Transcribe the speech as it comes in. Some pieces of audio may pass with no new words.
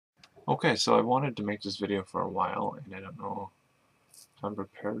Okay, so I wanted to make this video for a while, and I don't know if I'm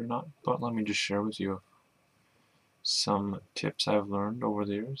prepared or not, but let me just share with you some tips I've learned over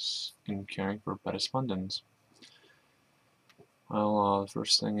the years in caring for Betta splendens. Well, the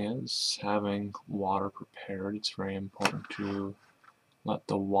first thing is having water prepared. It's very important to let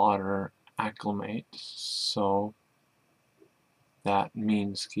the water acclimate, so that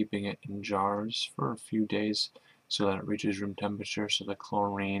means keeping it in jars for a few days so that it reaches room temperature, so the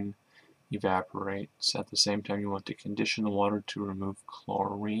chlorine evaporates. At the same time, you want to condition the water to remove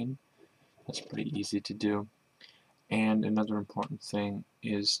chlorine. That's pretty easy to do. And another important thing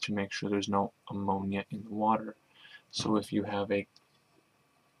is to make sure there's no ammonia in the water. So if you have a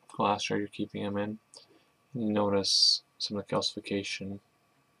glass jar you're keeping them in, you notice some of the calcification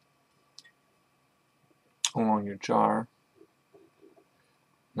along your jar.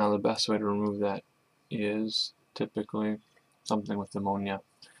 Now the best way to remove that is typically something with ammonia.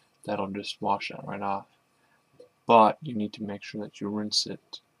 That'll just wash that right off. But you need to make sure that you rinse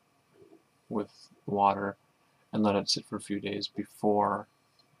it with water and let it sit for a few days before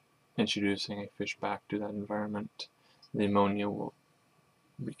introducing a fish back to that environment. The ammonia will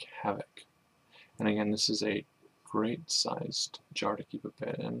wreak havoc. And again, this is a great sized jar to keep a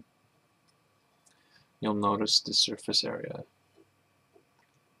betta in. You'll notice the surface area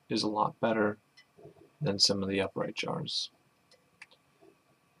is a lot better than some of the upright jars.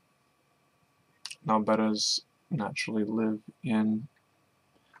 Now bettas naturally live in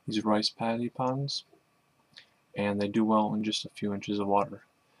these rice paddy ponds, and they do well in just a few inches of water.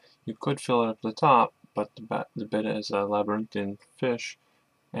 You could fill it up to the top, but the betta is a labyrinthine fish,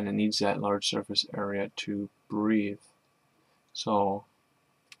 and it needs that large surface area to breathe. So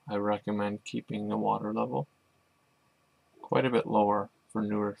I recommend keeping the water level quite a bit lower for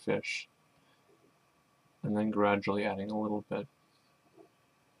newer fish, and then gradually adding a little bit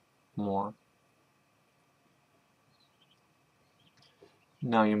more.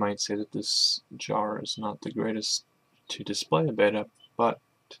 Now you might say that this jar is not the greatest to display a betta, but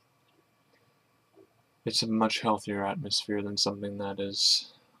it's a much healthier atmosphere than something that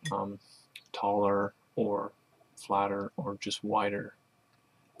is taller or flatter or just wider.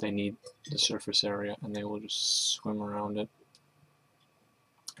 They need the surface area and they will just swim around it.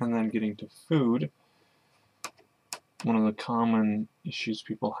 And then getting to food, one of the common issues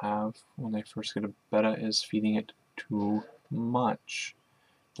people have when they first get a betta is feeding it too much.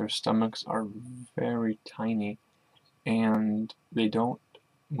 Their stomachs are very tiny and they don't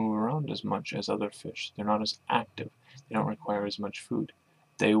move around as much as other fish. They're not as active. They don't require as much food.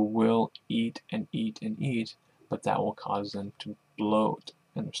 They will eat and eat and eat, but that will cause them to bloat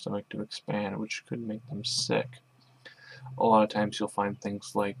and their stomach to expand, which could make them sick. A lot of times you'll find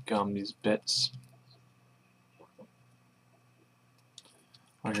things like these bits.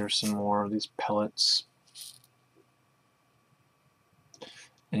 Here's some more of these pellets.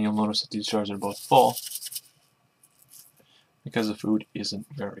 And you'll notice that these jars are both full because the food isn't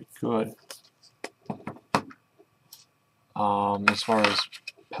very good. As far as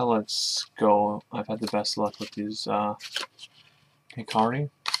pellets go, I've had the best luck with these hikari.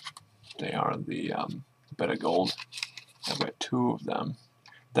 They are the Betta Gold. I've got 2 of them.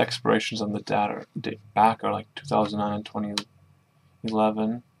 The expirations on the date back are like 2009 and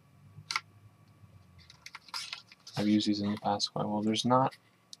 2011. I've used these in the past quite well. There's not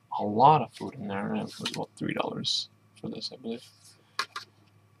a lot of food in there. It was about $3 for this, I believe,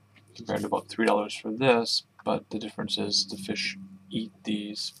 compared to about $3 for this. But the difference is the fish eat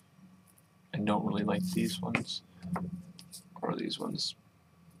these and don't really like these ones or these ones.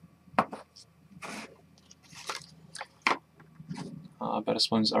 Betta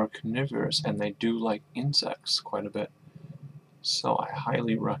splendens are carnivorous and they do like insects quite a bit. So I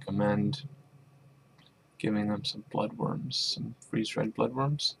highly recommend giving them some bloodworms, some freeze-dried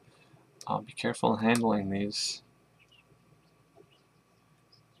bloodworms. Be careful handling these.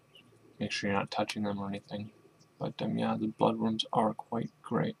 Make sure you're not touching them or anything. But yeah, the bloodworms are quite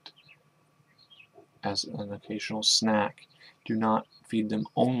great as an occasional snack. Do not feed them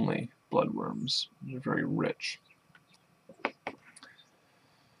only bloodworms. They're very rich.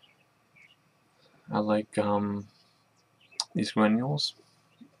 I like these granules.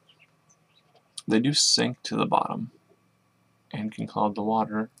 They do sink to the bottom and can cloud the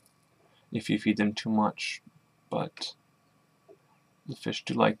water if you feed them too much, but the fish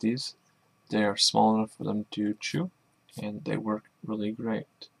do like these. They are small enough for them to chew, and they work really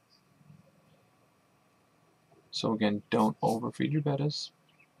great. So again, don't overfeed your bettas.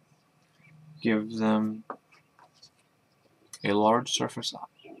 Give them a large surface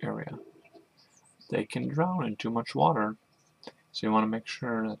area. They can drown in too much water, So you want to make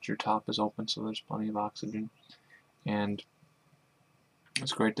sure that your top is open so there's plenty of oxygen. And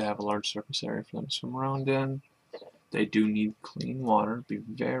it's great to have a large surface area for them to swim around in. They do need clean water. Be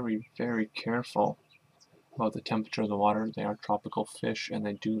very, very careful about the temperature of the water. They are tropical fish, and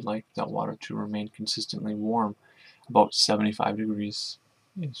they do like that water to remain consistently warm. About 75 degrees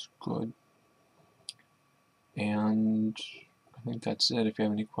is good. And I think that's it. If you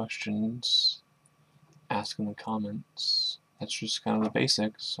have any questions, ask in the comments. That's just kind of the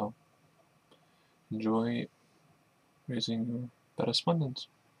basics, so enjoy raising your Betta splendens.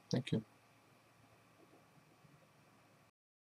 Thank you.